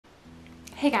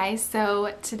Hey guys,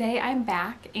 so today I'm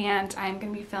back and I'm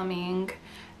going to be filming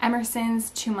Emersyn's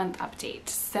 2-month update.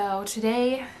 So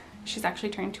today she's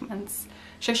actually turned 2 months.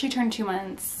 She actually turned 2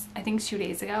 months, I think 2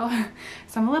 days ago.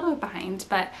 So I'm a little bit behind,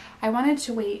 but I wanted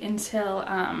to wait until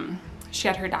she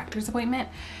had her doctor's appointment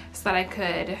so that I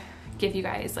could give you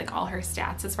guys like all her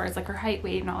stats as far as like her height,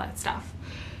 weight, and all that stuff.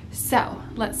 So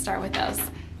let's start with those.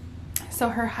 So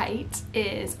her height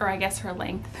is, or I guess her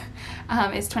length,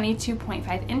 is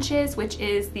 22.5 inches, which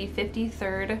is the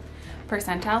 53rd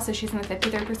percentile. So she's in the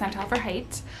 53rd percentile for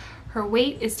height. Her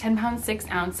weight is 10 pounds 6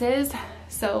 ounces.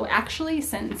 So actually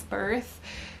since birth,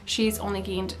 she's only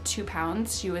gained 2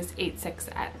 pounds. She was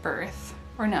 8'6" at birth.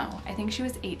 Or no, I think she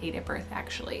was 8'8" at birth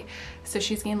actually. So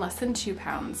she's gained less than 2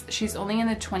 pounds. She's only in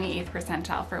the 28th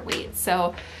percentile for weight.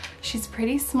 So she's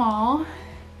pretty small,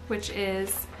 which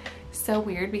is so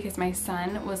weird because my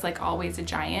son was like always a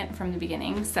giant from the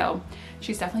beginning, so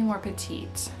she's definitely more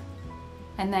petite.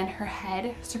 And then her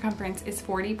head circumference is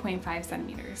 40.5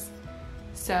 centimeters.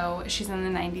 So she's in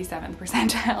the 97th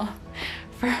percentile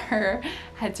for her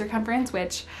head circumference,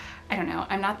 which I don't know,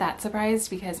 I'm not that surprised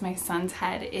because my son's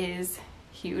head is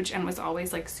huge and was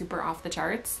always like super off the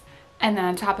charts. And then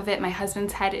on top of it, my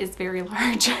husband's head is very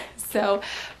large. So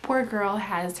poor girl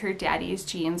has her daddy's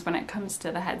genes when it comes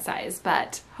to the head size,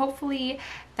 but hopefully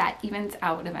that evens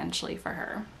out eventually for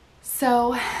her.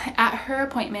 So at her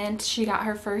appointment, she got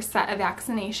her first set of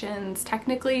vaccinations.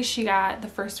 Technically, she got the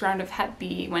first round of Hep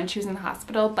B when she was in the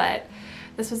hospital, but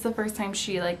this was the first time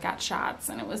she like got shots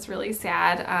and it was really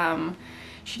sad.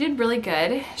 She did really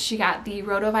good. She got the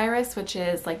rotavirus, which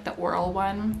is like the oral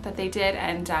one that they did,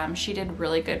 and she did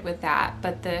really good with that.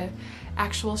 But the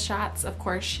actual shots, of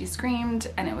course, she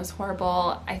screamed and it was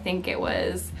horrible. I think it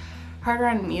was harder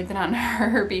on me than on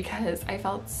her because I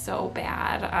felt so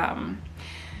bad.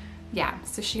 Yeah,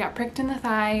 so she got pricked in the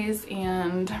thighs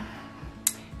and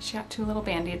she got 2 little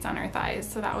band-aids on her thighs,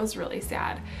 so that was really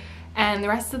sad. And the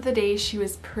rest of the day she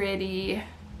was pretty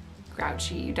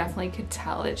grouchy. You definitely could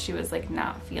tell that she was like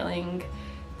not feeling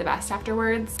the best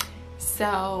afterwards.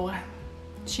 So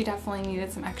she definitely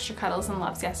needed some extra cuddles and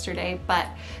loves yesterday, but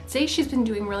today she's been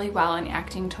doing really well and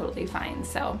acting totally fine.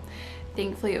 So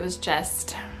thankfully it was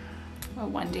just a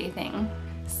one-day thing.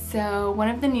 So one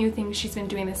of the new things she's been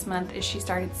doing this month is she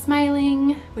started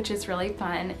smiling, which is really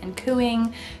fun, and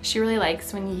cooing. She really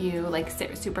likes when you like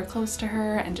sit super close to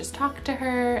her and just talk to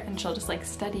her, and she'll just like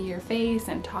study your face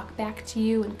and talk back to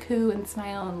you and coo and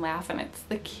smile and laugh, and it's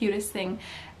the cutest thing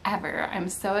ever. I'm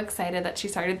so excited that she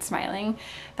started smiling.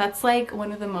 That's like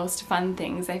one of the most fun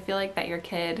things. I feel like that your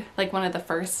kid, like one of the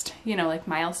first, you know, like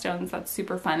milestones that's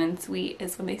super fun and sweet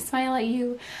is when they smile at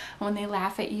you and when they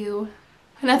laugh at you.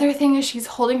 Another thing is she's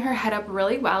holding her head up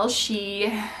really well.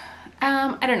 She,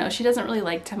 I don't know, she doesn't really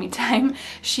like tummy time.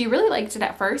 She really liked it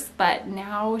at first, but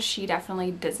now she definitely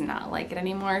does not like it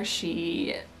anymore.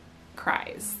 She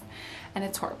cries and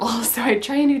it's horrible. So I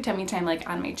try and do tummy time like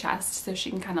on my chest so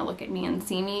she can kind of look at me and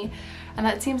see me. And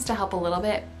that seems to help a little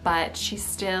bit, but she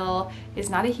still is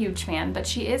not a huge fan, but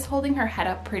she is holding her head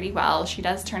up pretty well. She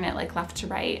does turn it like left to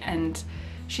right and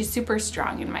she's super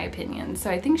strong in my opinion.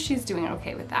 So I think she's doing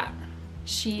okay with that.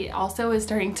 She also is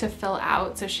starting to fill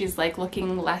out, so she's like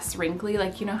looking less wrinkly.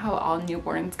 Like, you know how all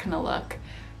newborns kind of look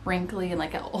wrinkly and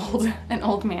like an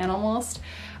old man almost.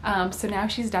 So now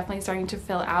she's definitely starting to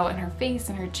fill out in her face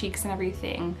and her cheeks and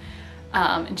everything.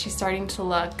 And she's starting to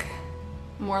look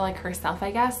more like herself,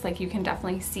 I guess. Like you can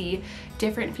definitely see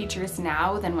different features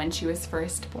now than when she was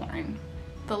first born.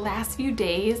 The last few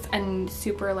days, a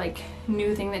super like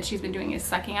new thing that she's been doing is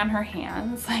sucking on her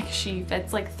hands. Like she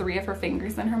fits like 3 of her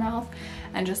fingers in her mouth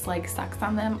and just like sucks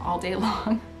on them all day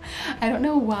long. I don't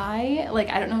know why.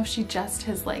 Like I don't know if she just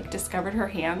has like discovered her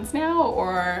hands now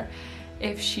or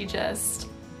if she just,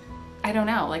 I don't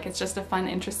know, like it's just a fun,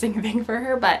 interesting thing for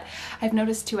her. But I've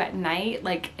noticed too at night,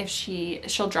 like if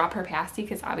she'll drop her passy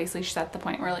because obviously she's at the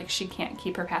point where like she can't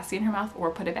keep her passy in her mouth or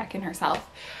put it back in herself.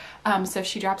 So if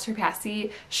she drops her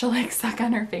passy, she'll like suck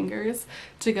on her fingers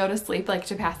to go to sleep, like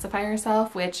to pacify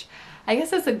herself, which I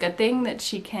guess is a good thing that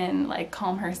she can like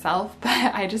calm herself,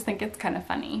 but I just think it's kind of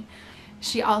funny.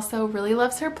 She also really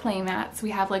loves her play mats.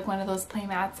 We have like one of those play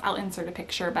mats. I'll insert a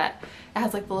picture, but it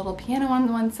has like the little piano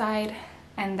on one side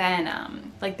and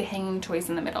then like the hanging toys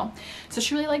in the middle. So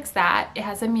she really likes that. It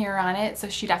has a mirror on it, so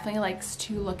she definitely likes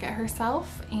to look at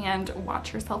herself and watch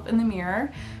herself in the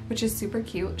mirror, which is super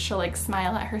cute. She'll like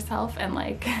smile at herself and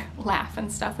like laugh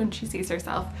and stuff when she sees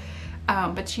herself.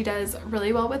 But she does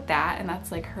really well with that, and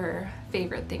that's like her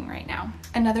favorite thing right now.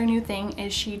 Another new thing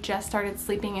is she just started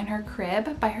sleeping in her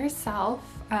crib by herself.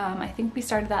 I think we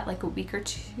started that like a week or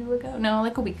 2 ago. No,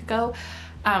 like a week ago.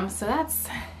 So that's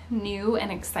new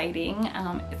and exciting.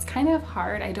 It's kind of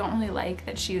hard. I don't really like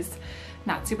that she's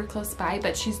not super close by,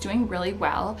 but she's doing really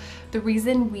well. The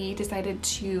reason we decided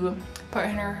to put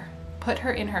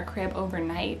her in her crib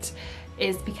overnight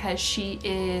is because she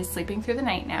is sleeping through the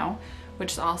night now,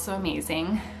 which is also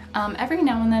amazing. Every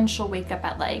now and then she'll wake up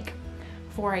at like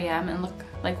 4 a.m.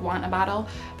 and want a bottle,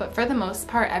 but for the most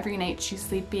part every night she's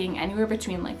sleeping anywhere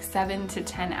between like 7 to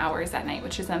 10 hours at night,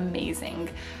 which is amazing.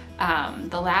 I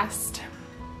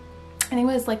think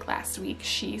it was like last week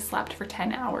she slept for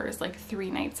 10 hours like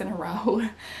 3 nights in a row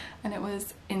and it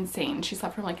was insane. She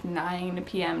slept from like 9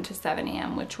 p.m. to 7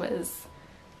 a.m. which was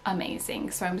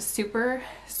amazing. So I'm super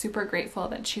grateful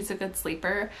that she's a good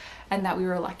sleeper and that we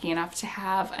were lucky enough to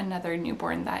have another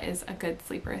newborn that is a good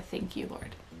sleeper. Thank you,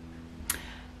 Lord.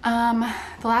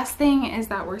 The last thing is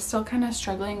that we're still kind of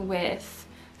struggling with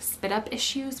spit up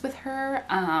issues with her.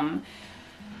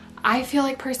 I feel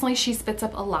like personally she spits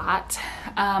up a lot,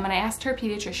 and I asked her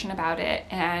pediatrician about it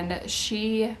and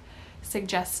she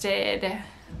suggested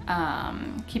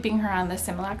keeping her on the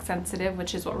Similac Sensitive,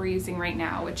 which is what we're using right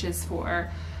now, which is for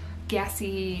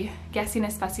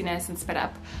gassiness, fussiness, and spit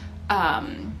up.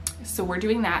 So we're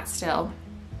doing that still,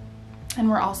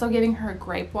 and we're also giving her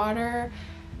gripe water.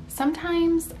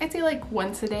 Sometimes, I'd say like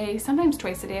once a day, sometimes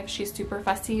twice a day if she's super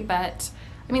fussy, but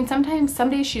I mean some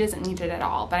days she doesn't need it at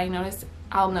all, but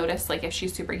I'll notice like if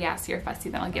she's super gassy or fussy,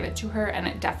 then I'll give it to her, and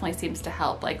it definitely seems to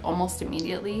help like almost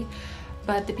immediately.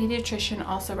 But the pediatrician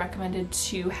also recommended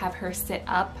to have her sit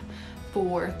up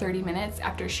for 30 minutes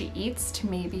after she eats to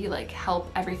maybe like help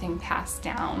everything pass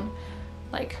down,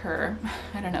 like her,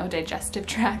 I don't know, digestive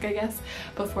tract, I guess,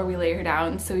 before we lay her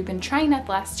down. So we've been trying that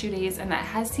the last 2 days and that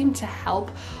has seemed to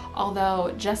help.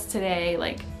 Although just today,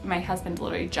 like my husband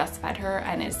literally just fed her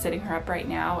and is sitting her up right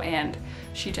now and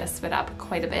she just spit up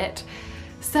quite a bit.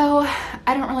 So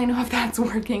I don't really know if that's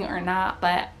working or not,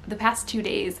 but the past 2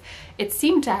 days it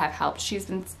seemed to have helped. She's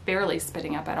been barely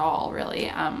spitting up at all,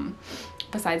 really,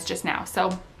 besides just now.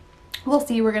 So we'll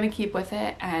see. We're gonna keep with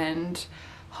it and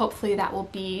hopefully that will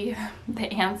be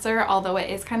the answer, although it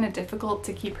is kind of difficult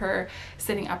to keep her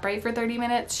sitting upright for 30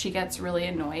 minutes. She gets really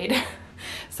annoyed.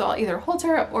 So I'll either hold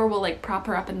her or we'll like prop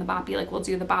her up in the boppy, like we'll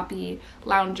do the boppy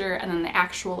lounger and then the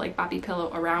actual like boppy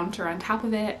pillow around her on top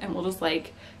of it, and we'll just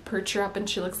like perch her up and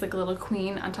she looks like a little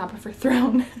queen on top of her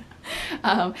throne.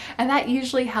 And that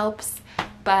usually helps,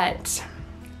 but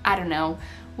I don't know.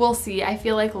 We'll see. I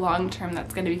feel like long term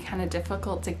that's going to be kind of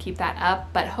difficult to keep that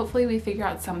up, but hopefully we figure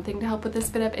out something to help with the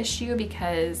spit up issue,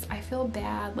 because I feel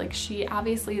bad. Like she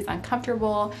obviously is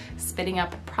uncomfortable. Spitting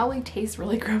up probably tastes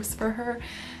really gross for her,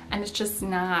 and it's just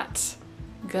not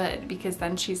good because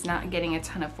then she's not getting a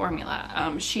ton of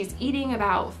formula. She's eating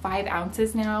about 5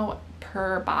 ounces now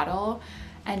per bottle,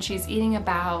 and she's eating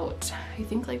about, I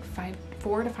think like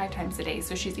 4 to 5 times a day.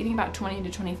 So she's eating about 20 to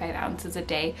 25 ounces a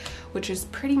day, which is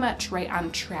pretty much right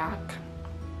on track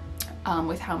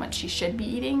with how much she should be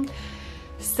eating.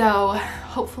 So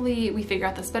hopefully we figure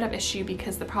out the spit up issue,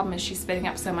 because the problem is she's spitting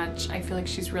up so much. I feel like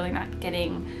she's really not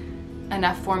getting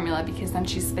enough formula, because then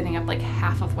she's spitting up like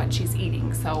half of what she's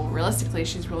eating. So realistically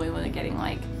she's really only getting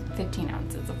like 15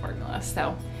 ounces of formula.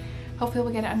 So hopefully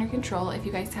we'll get it under control. If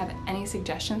you guys have any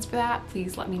suggestions for that,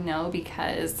 please let me know,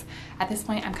 because at this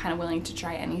point I'm kind of willing to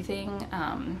try anything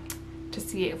to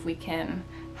see if we can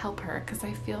help her, because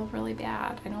I feel really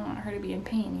bad. I don't want her to be in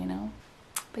pain, you know?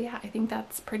 But yeah, I think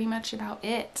that's pretty much about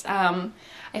it.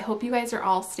 I hope you guys are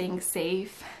all staying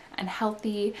safe and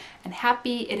healthy and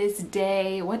happy. It is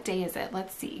what day is it?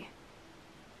 Let's see.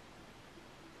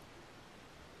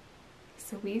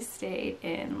 So we stayed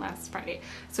in last Friday.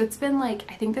 So it's been like,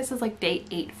 I think this is like day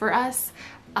 8 for us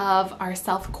of our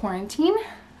self-quarantine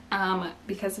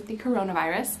because of the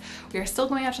coronavirus. We are still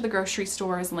going out to the grocery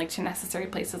stores and like to necessary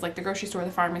places like the grocery store,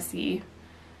 the pharmacy.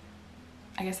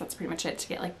 I guess that's pretty much it, to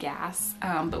get like gas.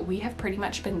 But we have pretty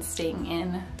much been staying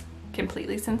in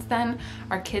completely since then.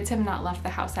 Our kids have not left the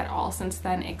house at all since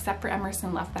then, except for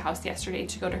Emerysyn left the house yesterday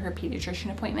to go to her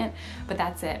pediatrician appointment, but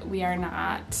that's it. We are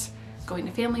not going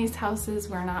to families' houses.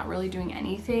 We're not really doing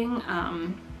anything.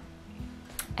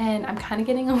 And I'm kind of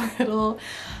getting a little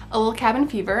cabin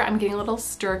fever. I'm getting a little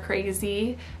stir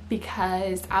crazy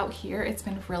because out here it's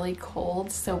been really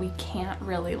cold, so we can't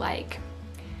really like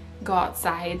go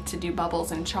outside to do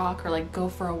bubbles and chalk or like go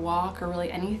for a walk or really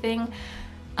anything.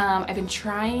 I've been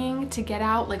trying to get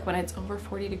out, like when it's over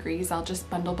 40 degrees, I'll just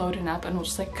bundle Bowden up and we'll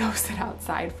just like go sit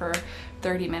outside for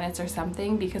 30 minutes or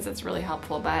something, because it's really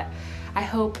helpful. But I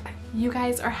hope you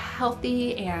guys are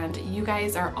healthy and you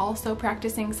guys are also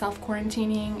practicing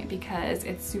self-quarantining, because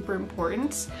it's super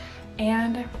important.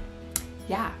 And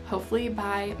yeah, hopefully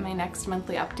by my next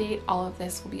monthly update, all of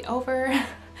this will be over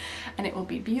and it will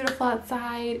be beautiful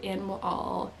outside and we'll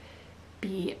all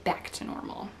be back to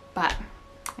normal. But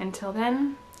until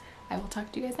then, I will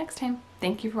talk to you guys next time.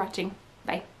 Thank you for watching.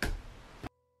 Bye.